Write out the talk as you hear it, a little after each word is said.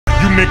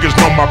niggas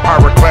know my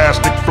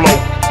pyroclastic flow.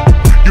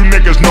 You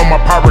niggas know my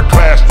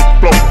pyroclastic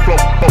flow.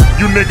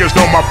 You niggas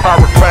know my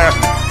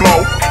pyroclastic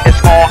flow. It's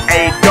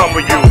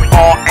R-A-W,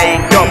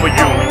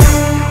 R-A-W.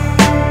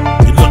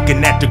 You're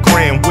looking at the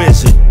Grand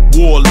Wizard,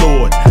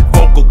 Warlord,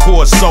 vocal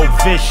cords so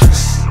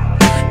vicious.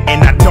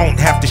 And I don't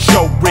have to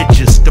show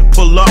riches to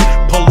pull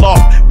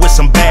off with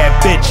some bad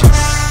bitches.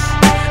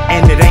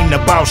 And it ain't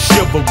about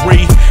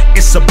chivalry,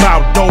 it's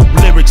about dope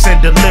lyrics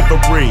and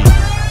delivery.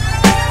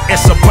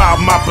 It's about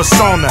my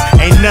persona.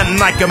 Ain't nothing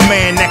like a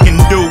man that can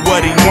do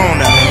what he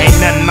wanna. Ain't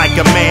nothing like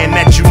a man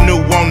that you knew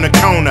on the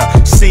corner.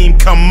 Seen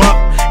come up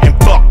and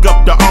fuck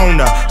up the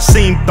owner.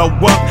 Seen throw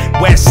up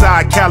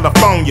Westside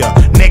California.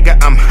 Nigga,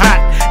 I'm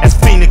hot as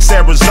Phoenix,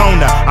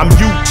 Arizona. I'm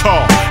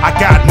Utah, I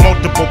got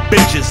multiple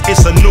bitches.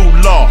 It's a new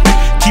law.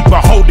 Keep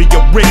a hold of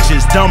your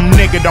riches. Dumb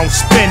nigga, don't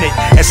spin it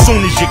as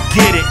soon as you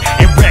get it.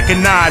 And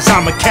recognize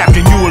I'm a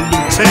captain, you a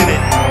lieutenant.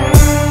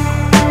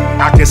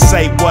 I can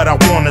say what I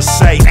wanna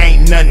say,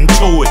 ain't nothing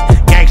to it.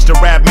 Gangsta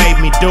rap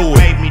made me do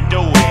it.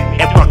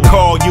 If I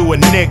call you a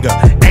nigga,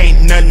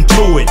 ain't nothing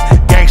to it.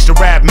 Gangsta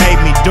rap made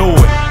me do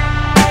it.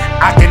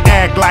 I can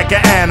act like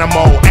an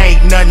animal,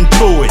 ain't nothing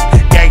to it.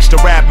 Gangsta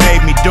rap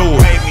made me do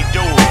it.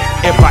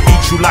 If I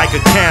eat you like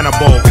a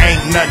cannibal,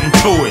 ain't nothing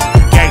to it.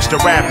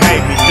 Gangsta rap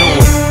made me do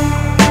it.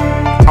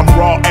 I'm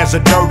raw as a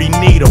dirty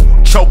needle,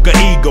 choke a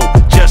eagle,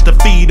 just to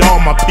feed all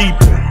my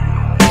people.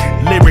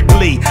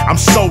 Lyrically, I'm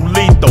so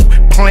lethal.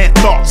 Plant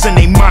thoughts in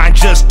their mind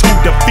just to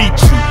defeat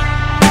you.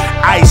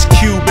 Ice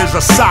Cube is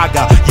a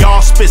saga.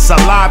 Y'all spit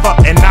saliva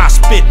and I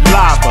spit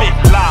lava.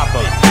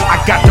 I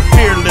got the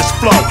fearless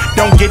flow.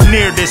 Don't get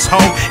near this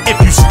hoe if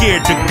you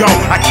scared to go.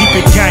 I keep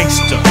it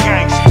gangster.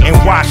 And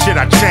why should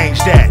I change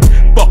that?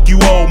 Fuck you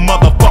old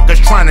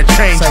motherfuckers trying to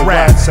change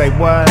rap. Say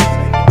what?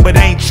 But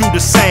ain't you the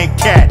same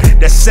cat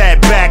that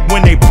sat back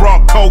when they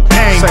brought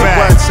cocaine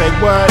back? Say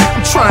what?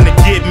 I'm trying to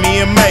get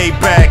me a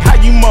Maybach.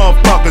 How you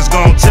motherfuckers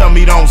gonna tell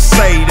me don't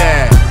say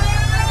that?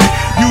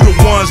 You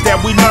the ones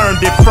that we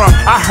learned it from.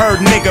 I heard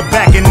nigga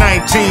back in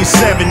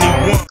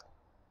 1971.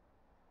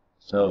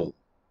 So,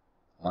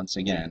 once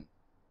again,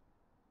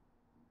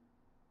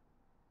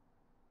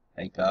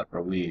 thank God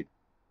for weed.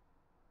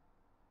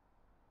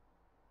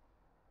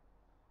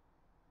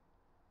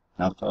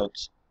 Now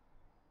folks,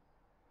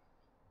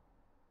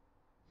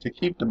 to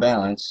keep the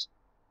balance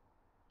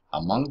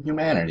among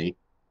humanity,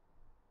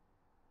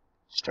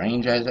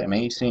 strange as it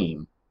may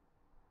seem,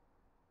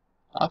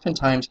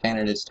 oftentimes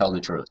candidates tell the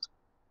truth.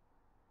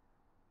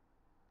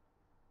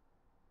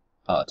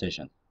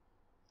 Politician.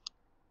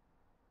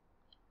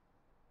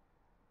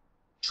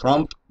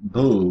 Trump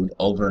booed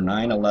over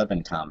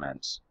 9/11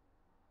 comments.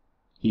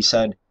 He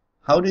said,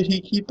 "How did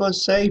he keep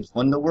us safe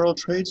when the World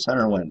Trade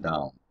Center went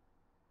down?"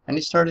 And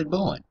he started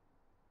booing.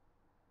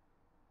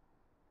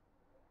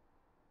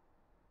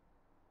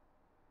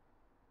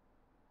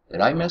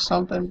 Did I miss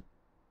something?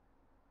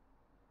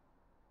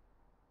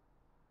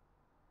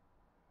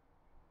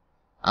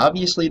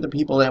 Obviously, the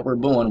people that were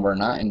booing were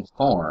not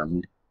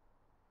informed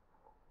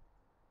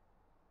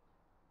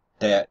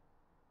that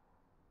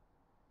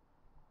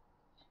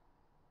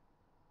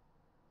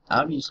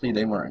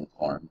they weren't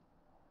informed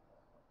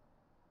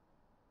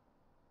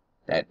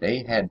that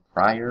they had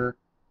prior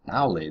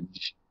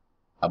knowledge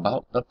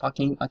about the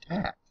fucking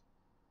attack.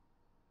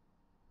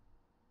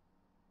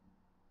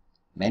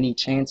 Many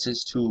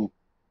chances to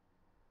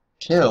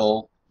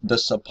kill the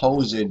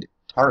supposed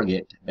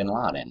target, Bin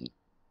Laden.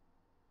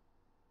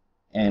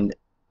 And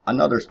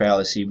another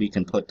fallacy we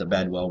can put to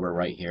bed while we're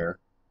right here.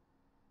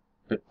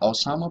 But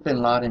Osama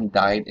Bin Laden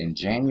died in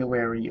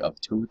January of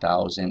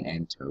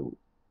 2002,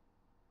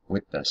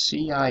 with the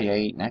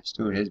CIA next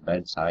to his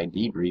bedside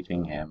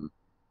debriefing him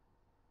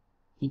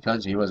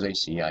because he was a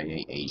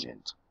CIA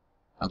agent.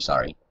 I'm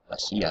sorry, a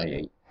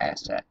CIA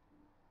asset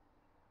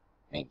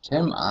named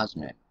Tim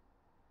Osman.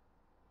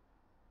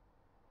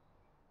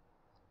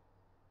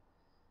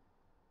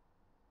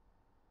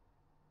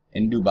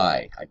 In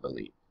Dubai, I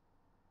believe.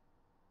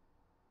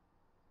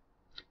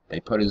 They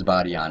put his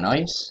body on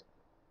ice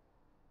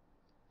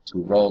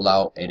to roll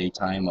out at a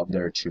time of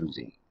their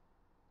choosing.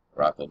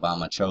 Barack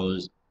Obama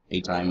chose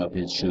a time of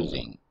his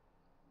choosing.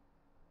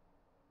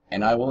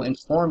 And I will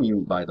inform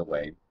you, by the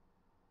way,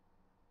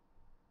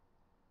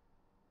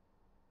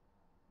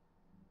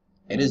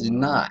 it is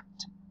not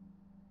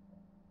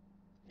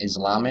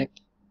Islamic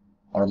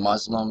or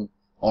Muslim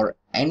or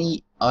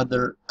any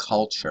other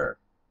culture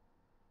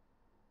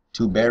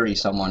to bury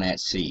someone at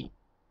sea,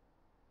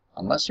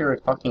 unless you're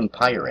a fucking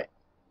pirate.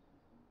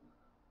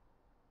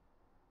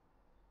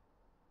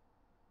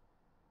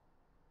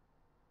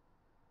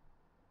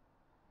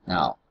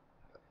 Now,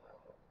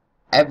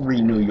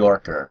 every New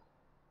Yorker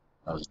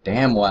knows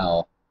damn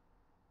well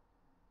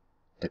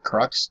the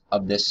crux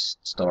of this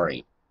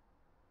story.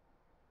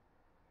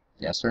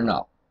 Yes or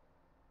no?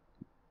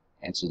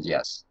 Answer is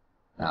yes.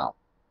 Now,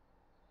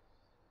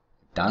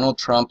 if Donald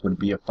Trump would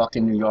be a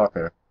fucking New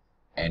Yorker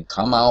and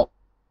come out,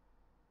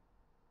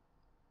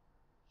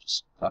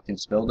 just fucking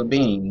spill the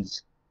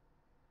beans,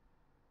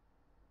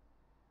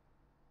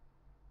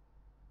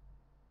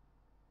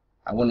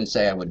 I wouldn't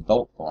say I would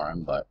vote for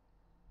him, but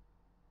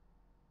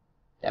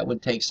that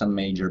would take some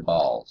major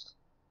balls.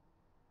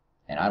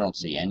 And I don't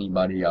see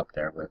anybody up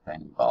there with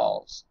any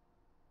balls.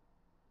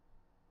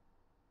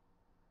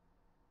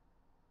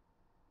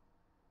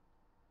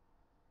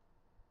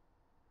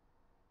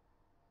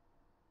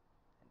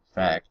 In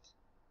fact,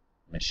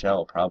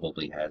 Michelle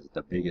probably has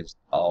the biggest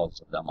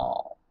balls of them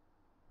all.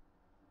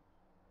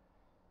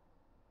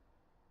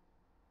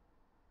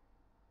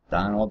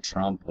 Donald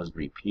Trump was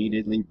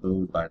repeatedly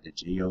booed by the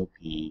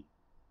GOP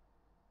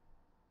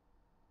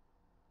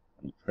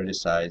when he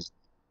criticized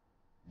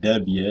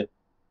W.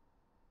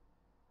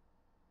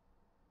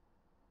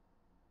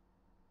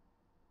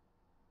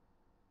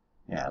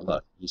 Yeah,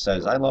 look, he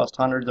says, I lost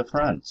hundreds of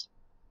friends.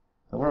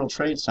 The World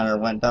Trade Center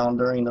went down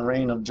during the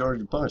reign of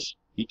George Bush.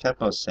 He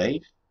kept us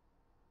safe?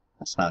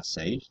 That's not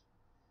safe.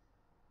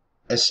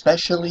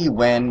 Especially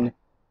when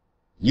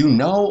you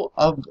know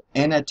of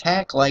an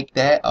attack like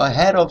that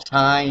ahead of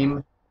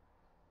time.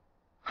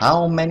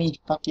 How many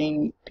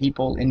fucking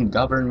people in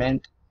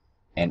government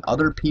and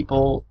other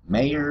people,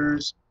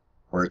 mayors,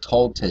 were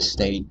told to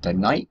stay the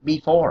night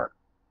before?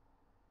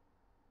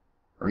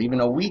 Or even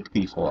a week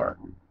before?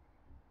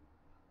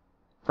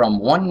 From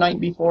one night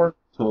before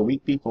to a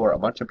week before, a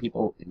bunch of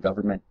people in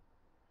government,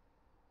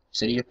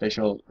 city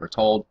officials, were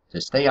told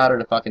to stay out of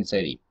the fucking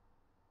city.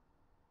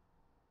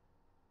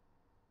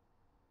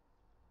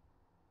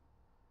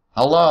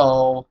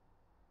 Hello?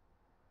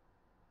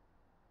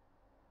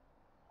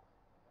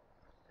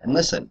 And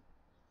listen,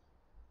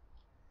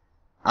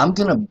 I'm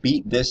gonna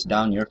beat this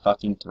down your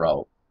fucking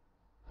throat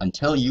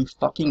until you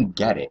fucking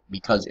get it,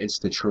 because it's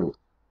the truth.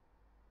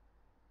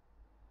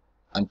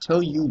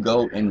 Until you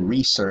go and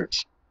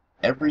research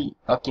every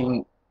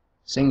fucking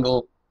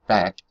single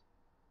fact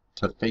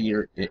to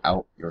figure it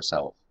out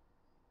yourself.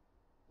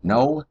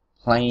 No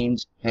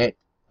planes hit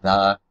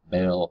the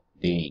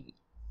building.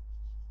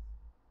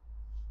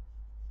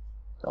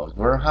 Those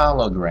were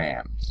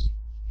holograms.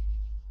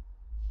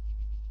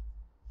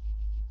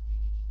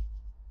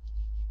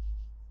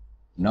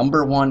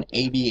 #1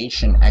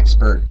 aviation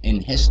expert in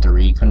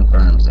history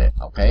confirms it,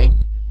 okay?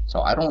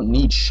 So I don't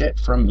need shit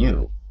from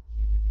you.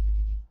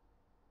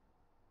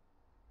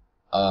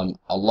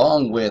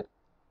 Along with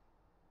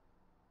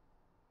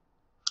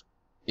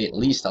at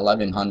least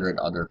 1,100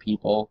 other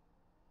people,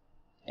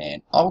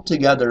 and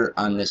altogether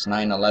on this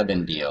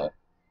 9/11 deal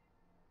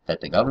that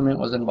the government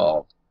was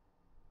involved,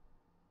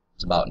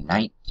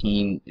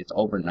 it's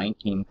over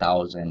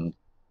 19,000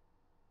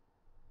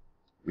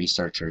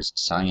 researchers,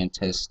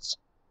 scientists,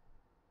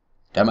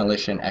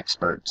 demolition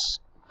experts,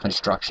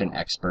 construction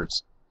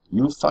experts,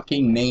 you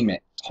fucking name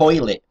it,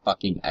 toilet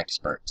fucking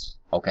experts,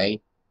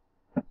 okay?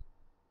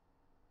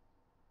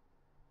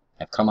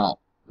 Have come out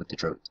with the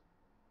truth.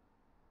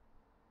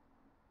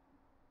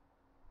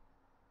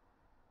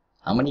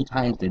 How many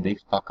times did they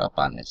fuck up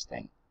on this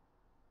thing?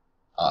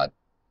 I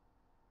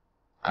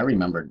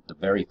remember the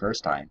very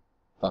first time,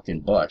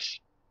 fucking Bush.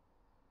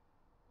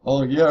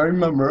 Oh yeah, I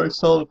remember I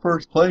saw the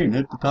first plane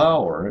hit the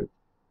tower. What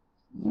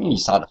do you mean you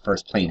saw the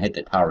first plane hit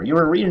the tower? You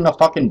were reading a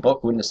fucking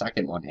book when the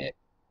second one hit.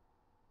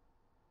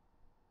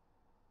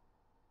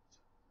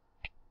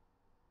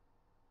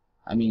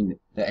 I mean,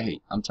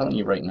 hey, I'm telling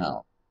you right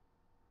now.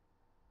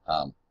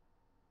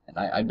 And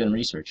I've been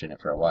researching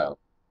it for a while.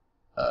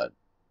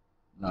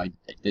 I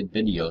did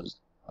videos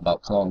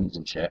about clones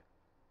and shit.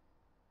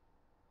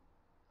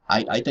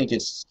 I think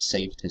it's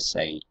safe to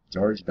say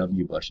George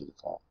W. Bush is a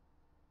clone.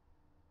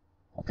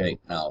 Okay,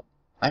 now,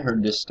 I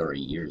heard this story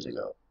years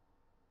ago.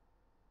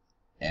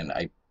 And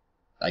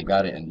I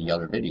got it in the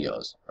other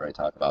videos where I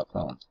talk about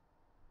clones.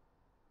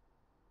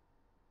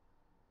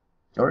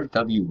 George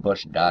W.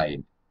 Bush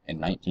died in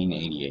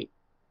 1988.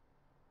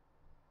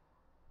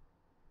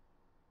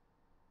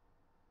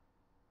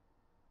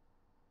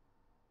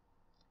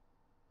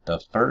 The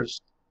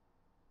first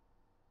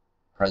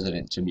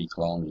president to be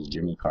cloned was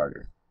Jimmy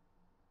Carter.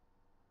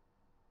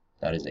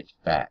 That is a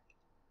fact.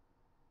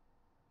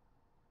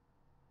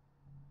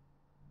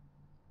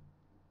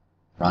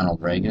 Ronald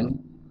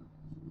Reagan,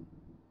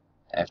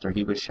 after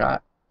he was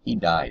shot, he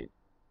died.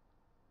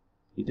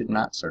 He did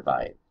not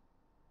survive.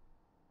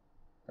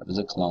 That was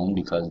a clone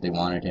because they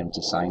wanted him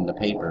to sign the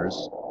papers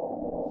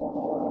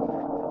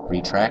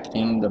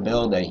retracting the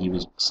bill that he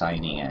was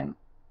signing in,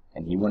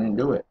 and he wouldn't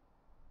do it.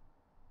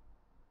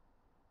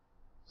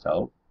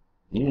 So,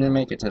 he didn't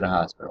make it to the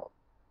hospital.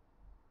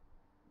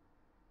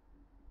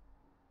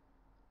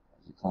 That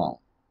was a clone.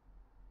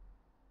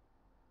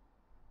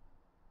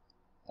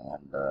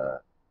 And,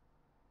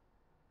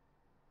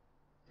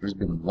 there's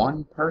been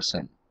one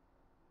person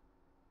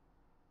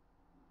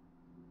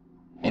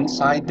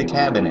inside the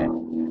cabinet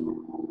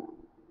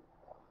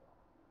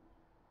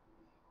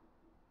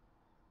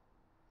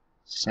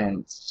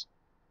since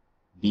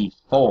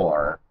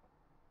before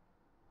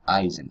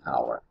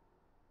Eisenhower.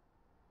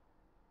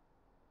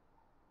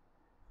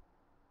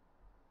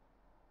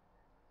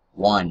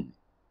 One.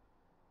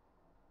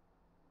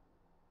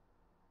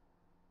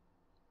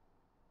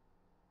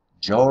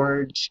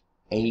 George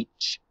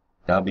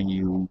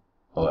H.W.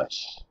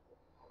 Bush.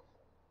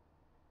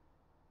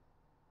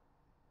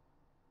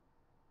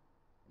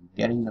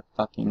 getting the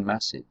fucking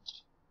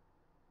message?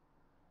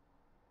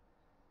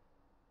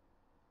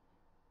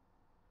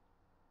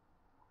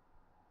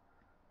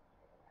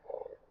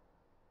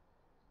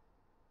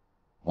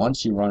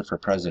 Once you run for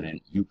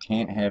president, you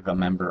can't have a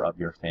member of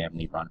your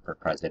family run for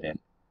president.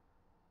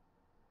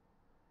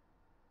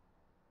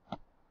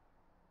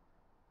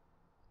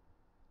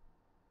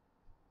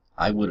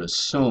 I would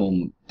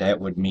assume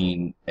that would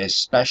mean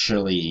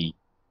especially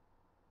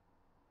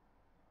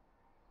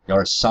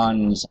your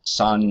son's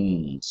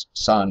son's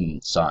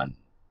son.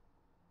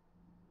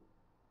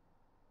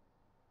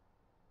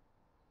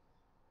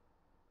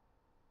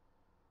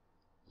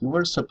 You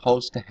were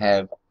supposed to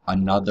have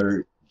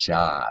another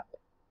job.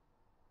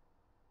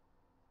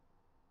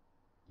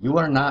 You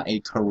are not a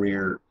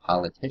career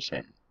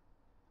politician.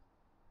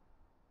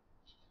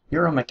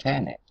 You're a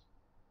mechanic.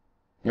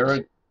 You're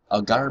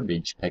a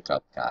garbage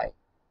pickup guy.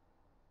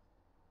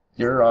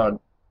 You're a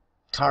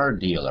car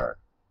dealer.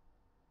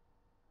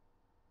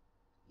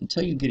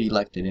 Until you get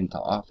elected into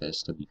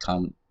office to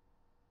become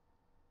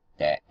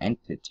that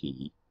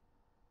entity,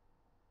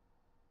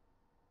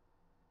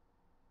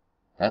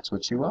 that's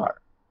what you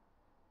are.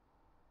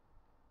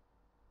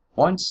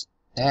 Once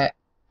that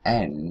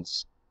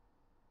ends,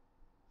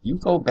 you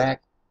go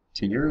back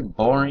to your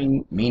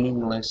boring,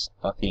 meaningless,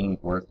 fucking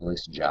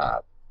worthless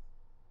job.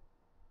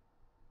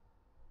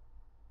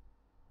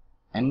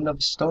 End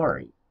of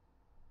story.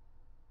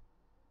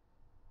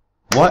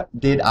 What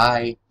did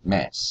I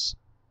miss?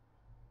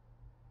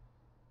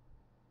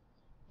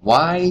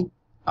 Why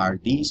are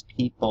these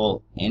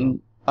people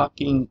in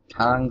fucking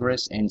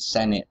Congress and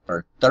Senate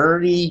for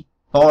 30,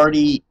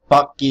 40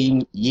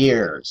 fucking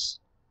years?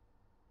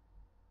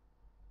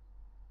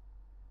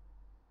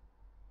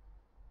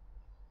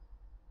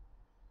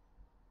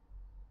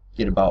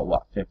 Get about,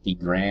 what, 50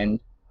 grand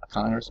a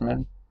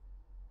congressman?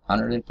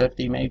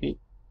 150 maybe?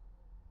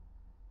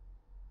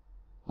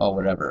 Well,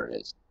 whatever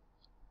it is.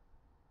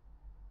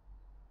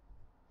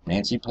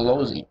 Nancy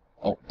Pelosi.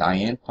 Oh,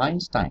 Dianne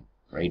Feinstein.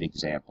 Great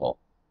example.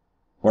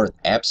 Worth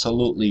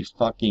absolutely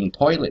fucking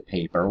toilet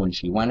paper when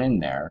she went in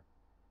there.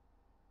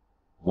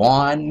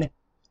 1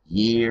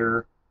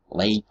 year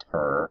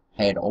later,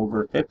 had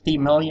over $50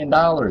 million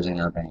in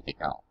her bank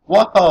account.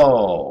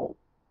 Whoa!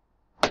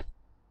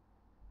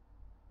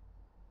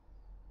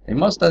 They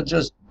must have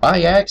just,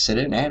 by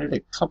accident, added a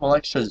couple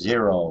extra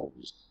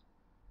zeros.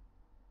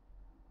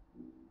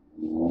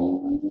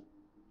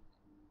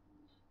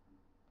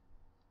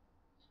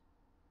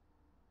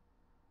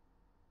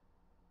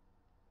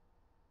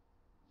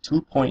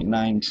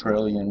 $2.9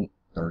 trillion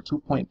or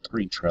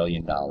 $2.3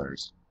 trillion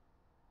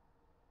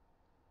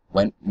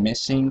went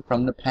missing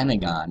from the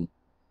Pentagon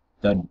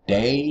the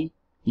day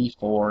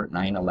before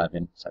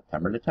 9/11,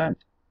 September the 10th.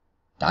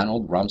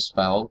 Donald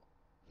Rumsfeld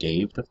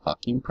gave the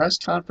fucking press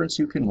conference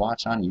you can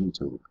watch on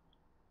YouTube.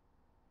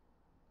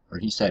 Or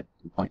he said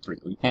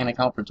 2.3. We can't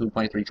account for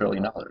 $2.3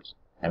 trillion. I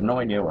have no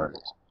idea where it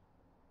is.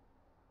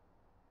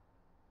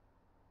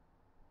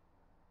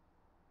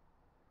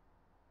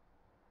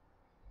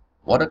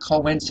 What a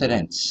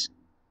coincidence.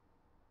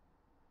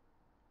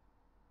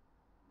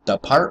 The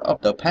part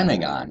of the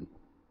Pentagon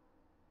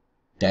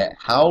that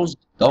housed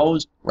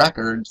those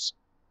records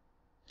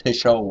to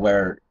show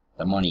where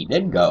the money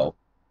did go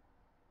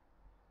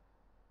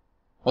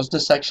was the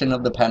section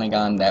of the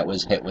Pentagon that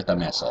was hit with a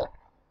missile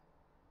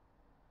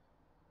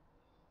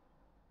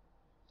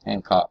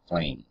and caught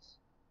flames.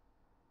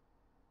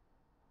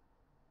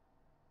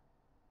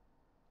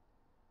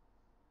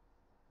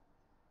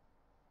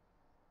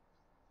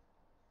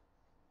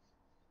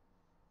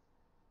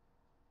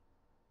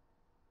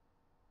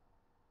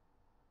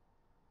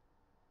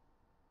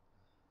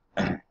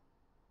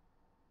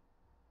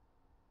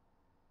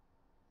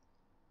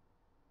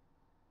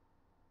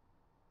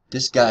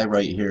 This guy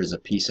right here is a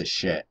piece of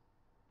shit.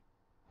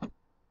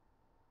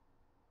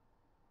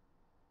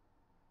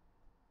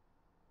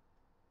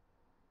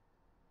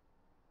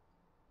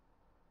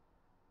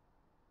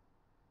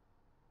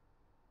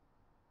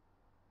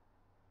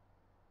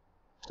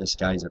 This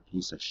guy's a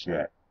piece of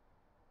shit.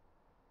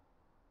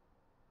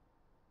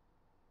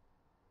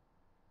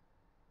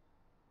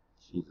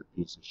 She's a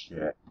piece of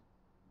shit.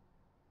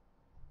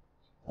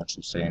 Don't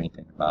you say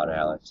anything about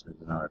Alex, who's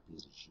another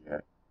piece of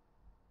shit.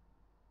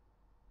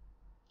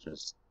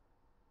 Just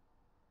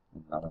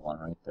another one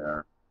right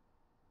there.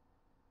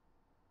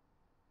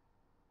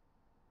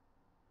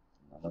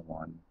 Another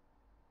one.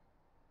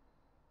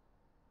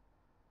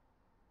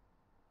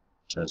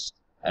 Just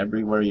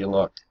everywhere you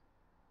look.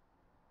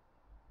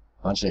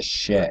 Bunch of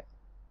shit.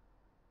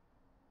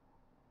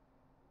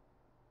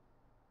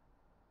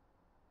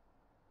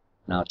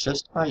 Now,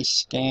 just by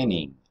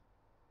scanning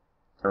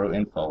through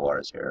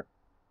InfoWars here,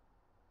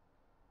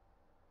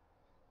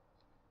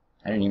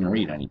 I didn't even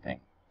read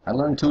anything. I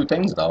learned 2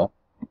 things, though.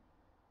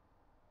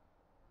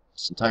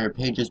 This entire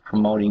page is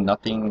promoting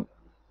nothing,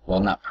 well,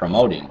 not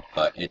promoting,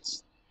 but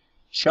it's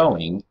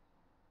showing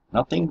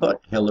nothing but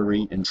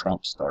Hillary and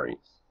Trump stories.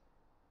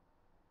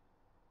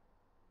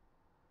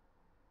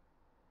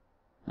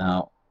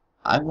 Now,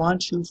 I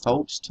want you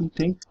folks to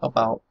think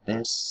about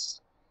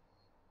this.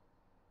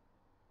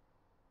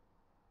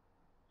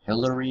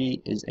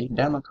 Hillary is a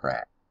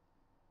Democrat.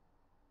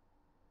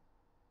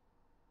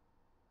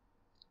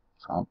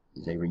 Trump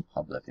is a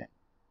Republican.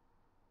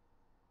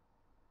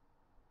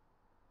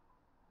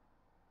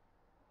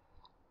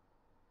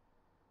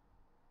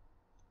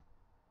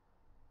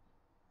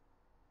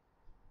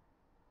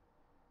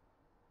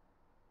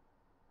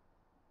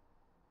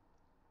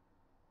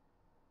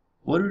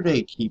 What do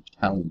they keep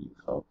telling you,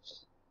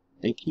 folks?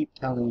 They keep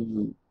telling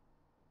you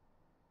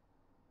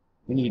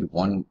we need a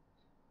one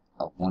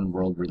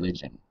world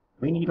religion.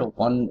 We need a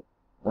one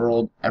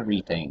world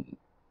everything.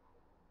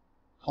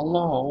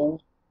 Hello?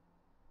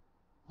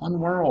 One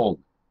world.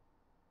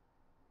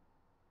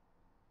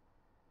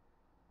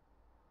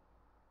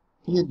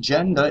 The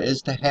agenda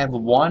is to have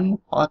one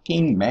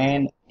fucking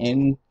man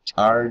in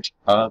charge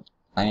of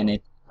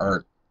planet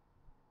Earth.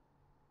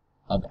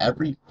 Of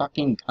every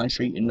fucking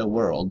country in the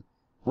world,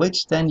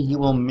 which then he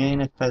will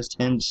manifest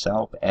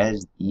himself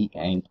as the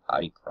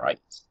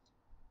Antichrist.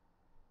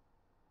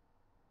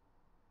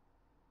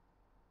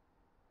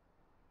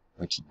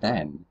 Which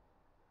then,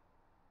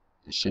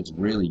 the shit's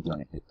really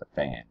gonna hit the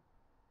fan.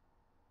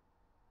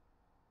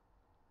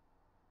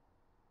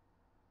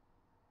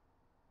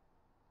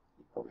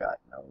 People got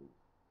no idea.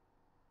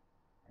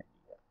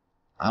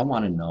 I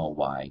want to know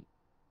why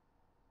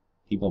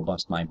people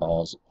bust my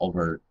balls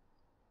over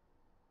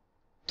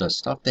the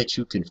stuff that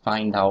you can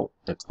find out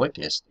the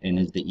quickest and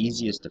is the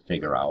easiest to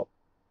figure out.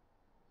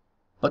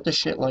 But the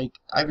shit, like,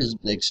 I was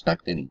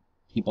expecting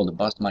people to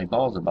bust my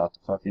balls about the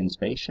fucking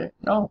space shit.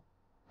 No.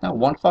 Not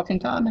one fucking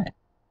comment.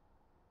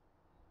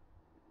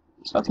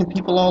 There's fucking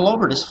people all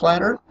over this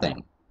flat earth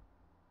thing.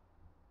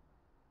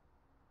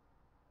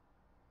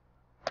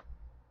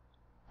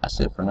 That's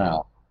it for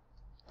now.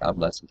 God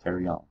bless and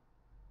carry on.